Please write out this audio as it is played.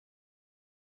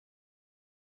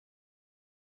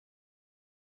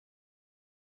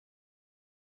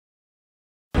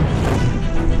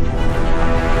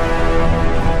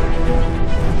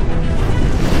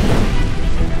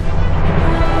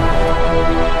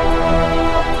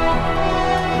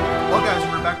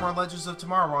Legends of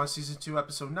Tomorrow. We're on Season 2,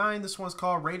 Episode 9. This one's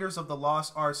called Raiders of the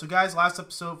Lost Ark. So guys, last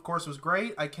episode, of course, was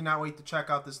great. I cannot wait to check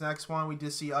out this next one. We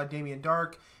did see Damien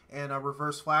Dark and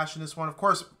Reverse Flash in this one. Of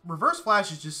course, Reverse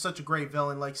Flash is just such a great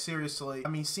villain. Like, seriously. I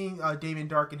mean, seeing Damien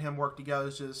Dark and him work together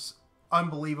is just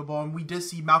unbelievable. And we did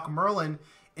see Malcolm Merlin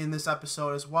in this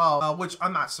episode as well, which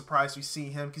I'm not surprised we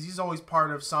see him because he's always part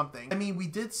of something. I mean, we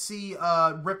did see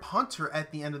Rip Hunter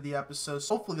at the end of the episode,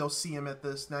 so hopefully they'll see him at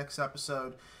this next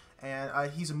episode.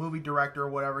 And he's a movie director or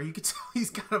whatever. You could tell he's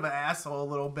kind of an asshole a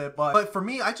little bit. But for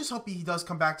me, I just hope he does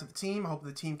come back to the team. I hope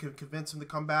the team can convince him to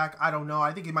come back. I don't know.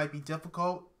 I think it might be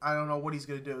difficult. I don't know what he's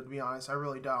going to do, to be honest. I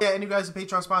really don't. Yeah, and you guys, the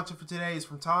Patreon sponsor for today is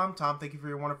from Tom. Tom, thank you for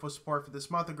your wonderful support for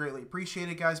this month. I greatly appreciate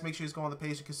it, guys. Make sure you go on the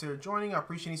page and consider joining. I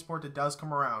appreciate any support that does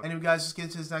come around. And you guys, just get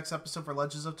into this next episode for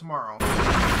Legends of Tomorrow.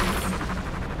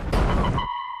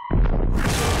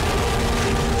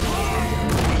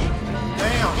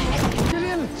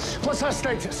 What's our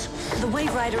status? The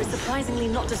Wave Rider is surprisingly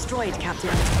not destroyed, Captain.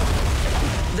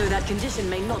 Though that condition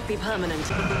may not be permanent.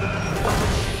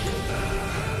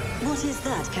 What is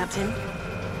that, Captain?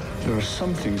 There are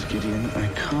some things, Gideon, I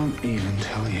can't even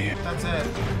tell you. That's it.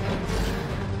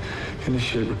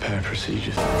 Initiate repair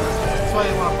procedures. That's why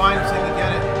you want to find him so you can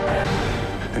get it.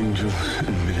 Angels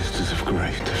and ministers of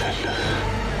grace defend us.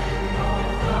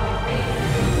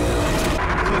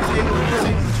 So he's able to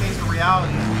change the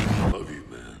reality.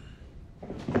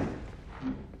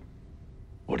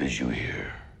 What did you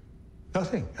hear?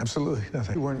 Nothing. Absolutely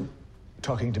nothing. You weren't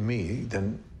talking to me,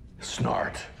 then...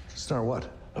 Snart. Snart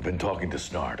what? I've been talking to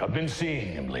Snart. I've been seeing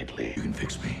him lately. You can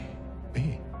fix me.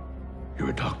 Me?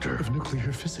 You're a doctor. Of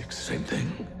nuclear physics. Same thing.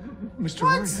 Mr.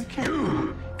 What? Horn, I can't...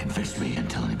 You can fix me and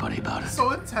tell anybody about it.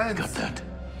 So intense. Got that?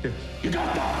 Yeah. You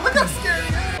got that? Look how scary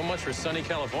he is. So much for sunny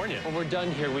California. When we're done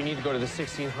here, we need to go to the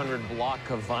 1600 block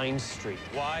of Vine Street.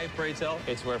 Why, pray tell?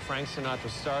 It's where Frank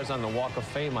Sinatra stars on the Walk of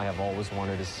Fame I have always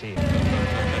wanted to see.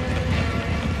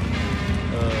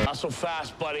 Not so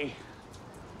fast, buddy.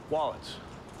 Wallets.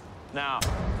 Now.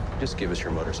 Just give us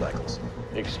your motorcycles.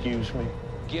 Excuse me?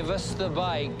 Give us the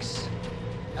bikes,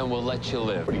 and we'll let you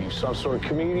live. What are you, some sort of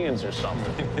comedians or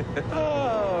something?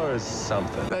 Or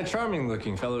something. That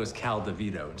charming-looking fellow is Cal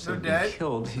DeVito. Instead of being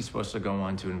killed, he's supposed to go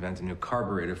on to invent a new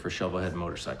carburetor for shovelhead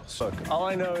motorcycles. Look, all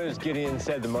I know is Gideon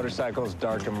said the motorcycles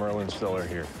Dark and Merlin still are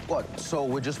here. What, so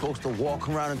we're just supposed to walk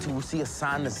around until we see a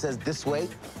sign that says this way?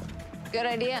 Good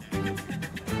idea.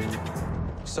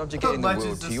 Subjugating the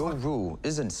world to your rule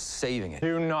isn't saving it.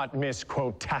 Do not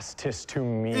misquote Tacitus to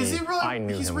me. Is he really? I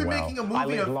knew He's him remaking well. a movie I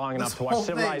lived of long this enough to watch whole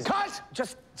civilized... thing. Cut!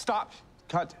 Just stop.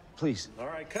 Cut, please. All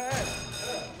right, cut.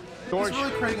 He's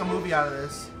really creating a movie out of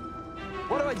this.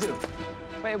 What do I do?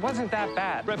 Wait, it wasn't that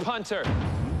bad. Rip Hunter.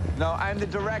 No, I'm the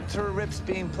director. Rip's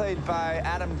being played by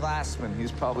Adam Glassman.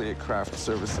 He's probably at Craft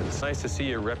Services. Nice to see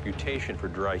your reputation for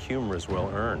dry humor is well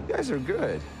earned. You guys are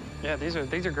good. Yeah, these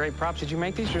are great props. Did you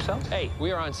make these yourself? Hey,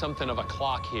 we are on something of a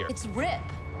clock here. It's Rip.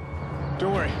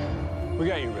 Don't worry. We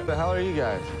got you, Rip. What the hell are you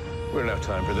guys? We don't have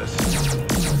time for this.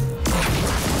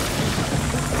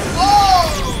 Oh!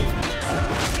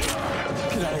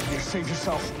 Get out of here. Save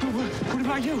yourself. What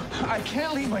about you? I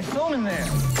can't leave my phone in there.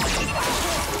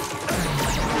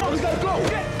 Oh, we gotta go.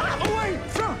 Get out of the way.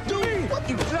 Sir, do me. What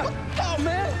you... Oh,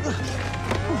 man.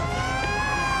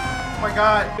 Oh my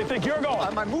God. They think you're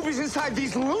going. My movie's inside.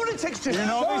 These lunatics just You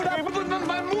know showed these up people? with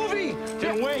my movie.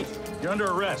 Then wait. You're under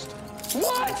arrest.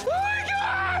 What? Oh, my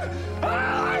God. Oh,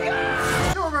 my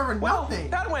God. I don't remember nothing.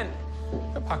 That went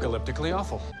apocalyptically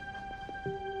awful.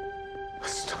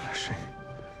 Astonishing.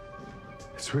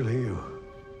 It's really you.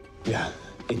 Yeah,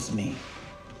 it's me.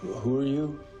 Who are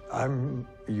you? I'm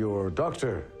your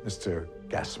doctor, Mr.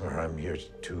 Gassmer. I'm here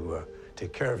to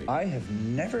take care of you. I have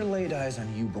never laid eyes on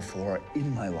you before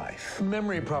in my life.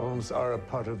 Memory problems are a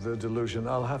part of the delusion.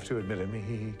 I'll have to admit it.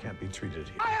 He can't be treated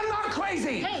here. I am not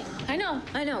crazy. Hey, I know,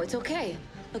 it's okay.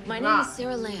 Look, my name is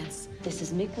Sarah Lance. This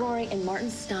is Mick Rory and Martin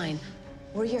Stein.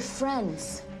 We're your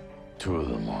friends. Two of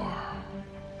them are.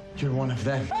 You're one of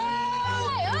them. Hey!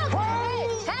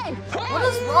 What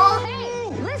is wrong? Hey,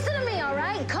 listen to me, all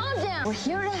right? Calm down. We're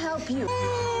here to help you.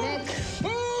 Mick.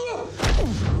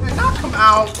 Hey, knock him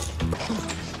out.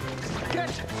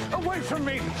 Get away from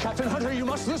me. Captain Hunter, you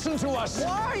must listen to us.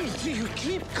 Why do you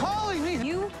keep calling me?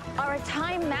 You are a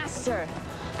time master.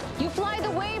 You fly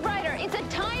the Wave Rider. It's a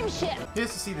time ship. He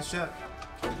has to see the ship.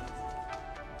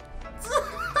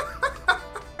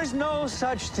 There's no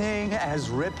such thing as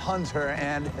Rip Hunter,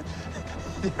 and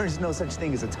there is no such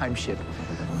thing as a time ship.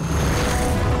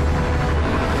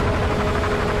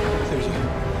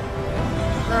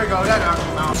 There we go. That knocked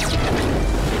him out.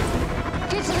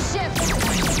 Get to the ship.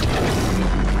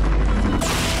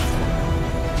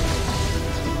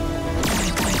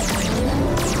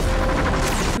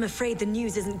 afraid the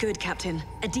news isn't good, Captain.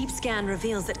 A deep scan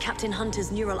reveals that Captain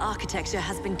Hunter's neural architecture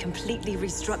has been completely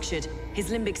restructured. His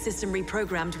limbic system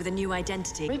reprogrammed with a new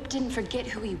identity. Rip didn't forget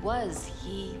who he was.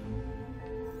 He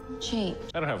changed.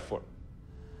 I don't have a form.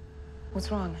 What's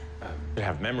wrong? I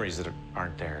have memories that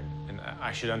aren't there, and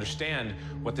I should understand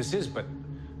what this is, but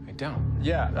I don't.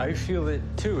 Yeah, I feel it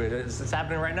too. It's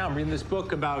happening right now. I'm reading this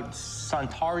book about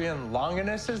Centaurian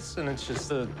Longinuses, and it's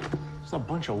just a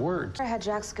bunch of words. I had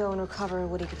Jax go and recover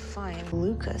what he could find.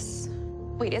 Lucas.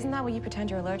 Wait, isn't that what you pretend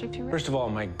you're allergic to? First of all,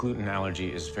 my gluten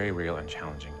allergy is very real and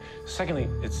challenging. Secondly,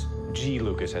 it's G.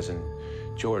 Lucas, as in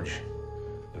George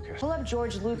Lucas. Pull up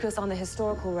George Lucas on the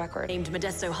historical record. Named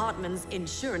Modesto Hartman's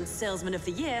Insurance Salesman of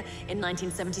the Year in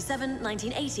 1977,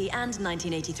 1980, and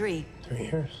 1983. 3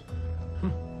 years.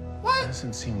 What? That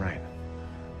doesn't seem right.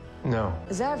 No.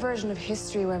 Is there a version of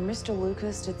history where Mr.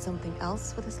 Lucas did something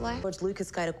else with his life? George Lucas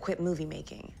got to quit movie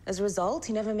making. As a result,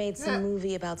 he never made some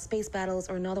movie about space battles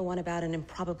or another one about an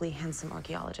improbably handsome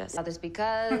archaeologist. Others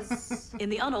because... In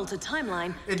the unaltered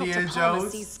timeline, Indiana Dr. Palmer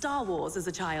Jones. sees Star Wars as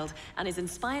a child and is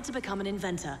inspired to become an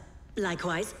inventor.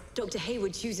 Likewise, Dr.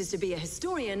 Hayward chooses to be a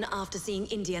historian after seeing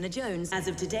Indiana Jones. As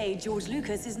of today, George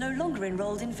Lucas is no longer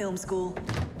enrolled in film school.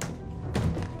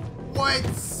 What?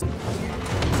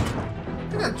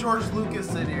 Look at George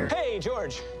Lucas in here. Hey,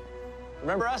 George.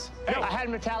 Remember us? Hey, I had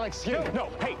metallic skin. No,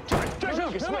 hey, George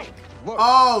Lucas, wait. Look,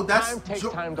 Oh, that's time takes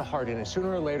time to harden, and sooner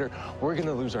or later, we're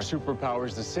gonna lose our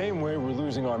superpowers the same way we're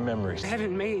losing our memories. I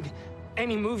haven't made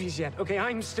any movies yet, okay?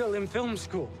 I'm still in film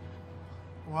school.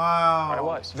 Wow. I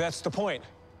was. That's the point.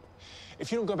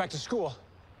 If you don't go back to school,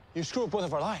 you screw up both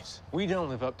of our lives. We don't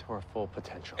live up to our full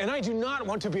potential. And I do not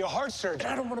want to be a heart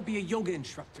surgeon. I don't want to be a yoga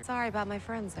instructor. Sorry about my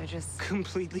friends, they're just...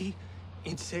 Completely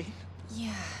insane.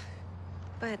 Yeah,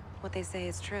 but what they say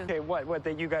is true. Okay, what,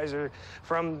 that you guys are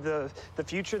from the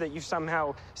future, that you've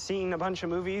somehow seen a bunch of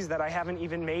movies that I haven't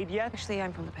even made yet? Actually,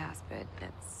 I'm from the past, but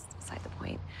that's beside the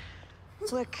point.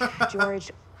 Look, George,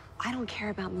 I don't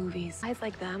care about movies. Guys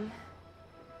like them,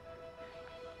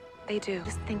 they do.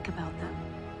 Just think about them,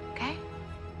 okay?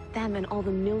 Them and all the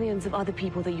millions of other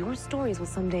people that your stories will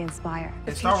someday inspire.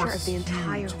 The Star future Wars of the is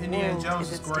entire huge. world Indiana Jones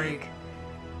is is at great. stake.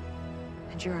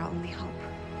 And you're our only hope.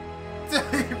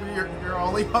 Your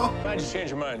only hope. Why'd you change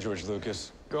your mind, George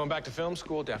Lucas? Going back to film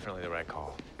school, definitely the right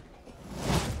call.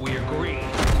 We agree.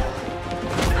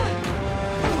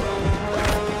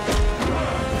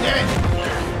 Damn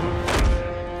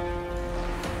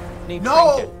it!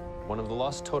 No! One of the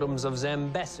lost totems of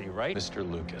Zambesi, right? Mr.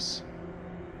 Lucas,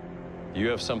 you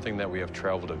have something that we have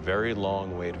traveled a very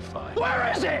long way to find. Where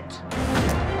is it?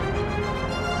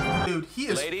 Dude, he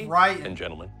is Lady right. and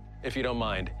gentlemen, if you don't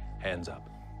mind, hands up.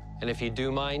 And if you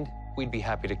do mind, we'd be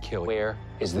happy to kill you. Where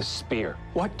is the spear?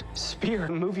 What spear?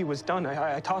 The movie was done.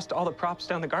 I tossed all the props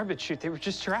down the garbage chute. They were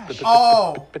just trash.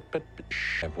 Oh! I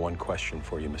have one question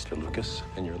for you, Mr. Lucas,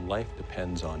 and your life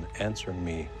depends on answering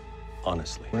me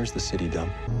honestly. Where's the city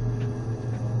dump?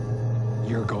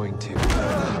 You're going to.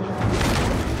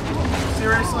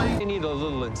 Seriously? You need a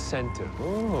little incentive.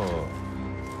 Oh,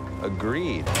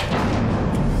 agreed.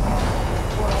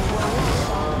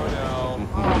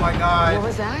 Oh my God. What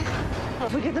was that?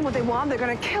 If we give them what they want, they're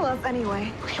gonna kill us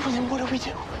anyway. Okay, well then what do we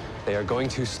do? They are going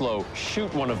too slow.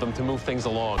 Shoot one of them to move things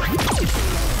along.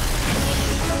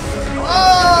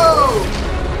 Oh!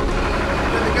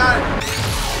 They got it.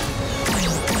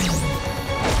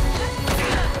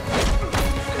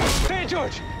 Say it,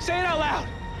 George. Say it out loud.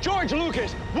 George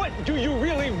Lucas, what do you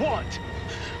really want?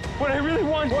 What I really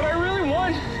want? What I really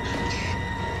want?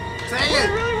 Say what it.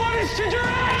 I really want is to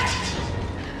direct!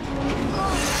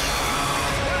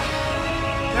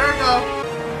 There we go.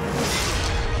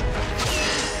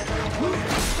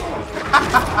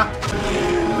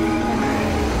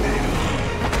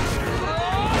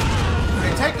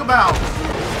 Okay, take him out.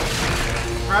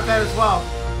 Grab that as well.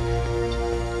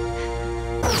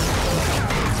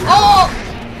 Oh!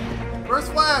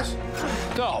 First flash.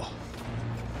 So,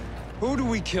 who do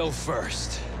we kill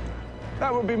first?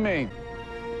 That would be me.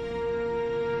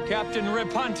 Captain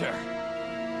Rip Hunter.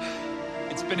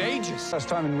 It's been ages. First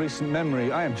time in recent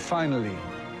memory, I am finally,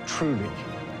 truly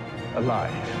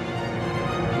alive.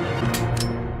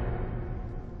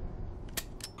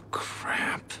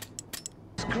 Crap.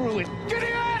 Screw it. Get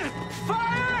in!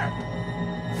 Fire!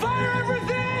 Fire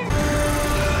everything!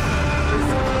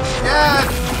 Yes!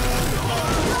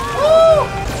 Woo!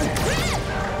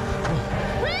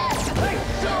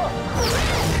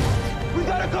 We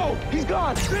gotta go! He's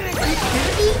gone! Are you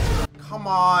kidding me? Come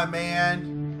on, man.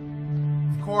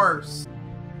 Of course.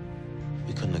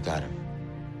 You couldn't have got him.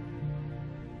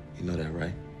 You know that,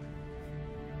 right?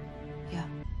 Yeah.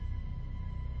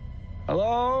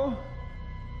 Hello?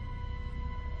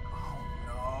 Oh,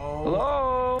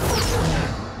 no. Hello?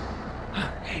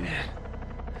 Hey, man.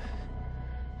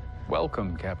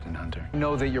 Welcome, Captain Hunter. I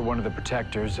know that you're one of the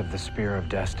protectors of the Spear of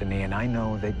Destiny, and I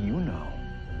know that you know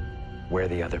where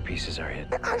the other pieces are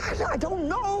hidden. I don't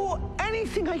know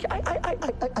anything.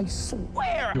 I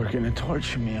swear. You're gonna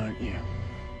torture me, aren't you?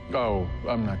 Oh,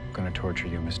 I'm not gonna torture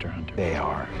you, Mr. Hunter. They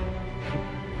are.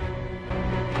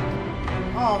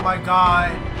 Oh my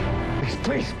God.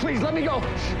 Please, let me go.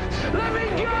 Let me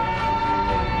go!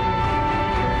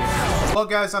 Well,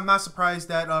 guys, I'm not surprised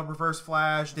that Reverse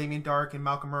Flash, Damien Dark, and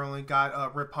Malcolm Merlin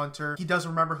got Rip Hunter. He doesn't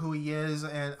remember who he is,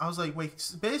 and I was like, wait,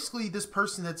 basically this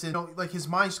person that's in, you know, like his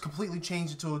mind's completely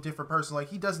changed into a different person. Like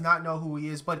he does not know who he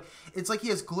is, but it's like he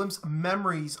has glimpsed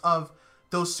memories of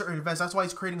those certain events. That's why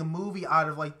he's creating a movie out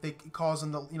of, like, they calls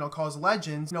them the, you know, calls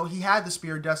legends. You know, he had the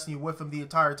Spear of Destiny with him the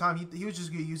entire time. He was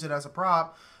just gonna use it as a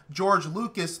prop. George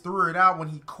Lucas threw it out when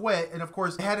he quit, and of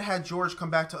course they had George come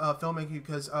back to filmmaking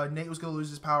because Nate was going to lose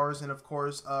his powers, and of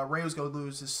course Ray was going to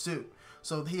lose his suit.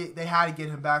 So they had to get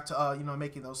him back to you know,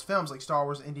 making those films like Star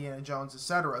Wars, Indiana Jones,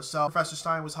 etc. So Professor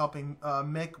Stein was helping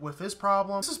Mick with his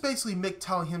problem. This is basically Mick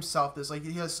telling himself this. Like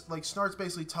he has, like, Snart's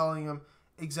basically telling him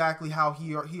exactly how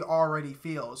he already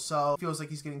feels. So he feels like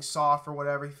he's getting soft or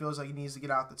whatever. He feels like he needs to get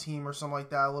out the team or something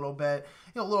like that a little bit.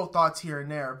 You know, little thoughts here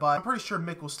and there. But I'm pretty sure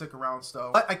Mick will stick around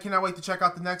still. But I cannot wait to check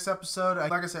out the next episode.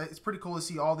 Like I said, it's pretty cool to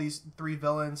see all these three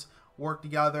villains work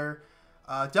together.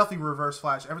 Definitely Reverse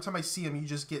Flash. Every time I see him, you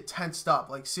just get tensed up.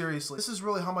 Like, seriously. This is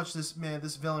really how much this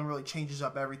villain really changes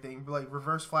up everything. Like,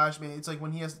 Reverse Flash, man, it's like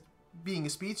when he has... being a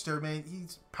speedster, man,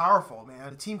 he's powerful, man.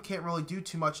 The team can't really do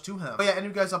too much to him. But yeah,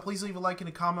 anyway, guys, please leave a like and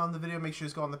a comment on the video. Make sure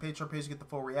you go on the Patreon page to get the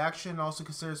full reaction. And also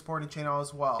consider supporting the channel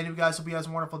as well. Anyway, guys, hope you guys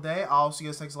have a wonderful day. I'll see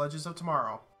you guys next Legends of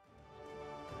Tomorrow.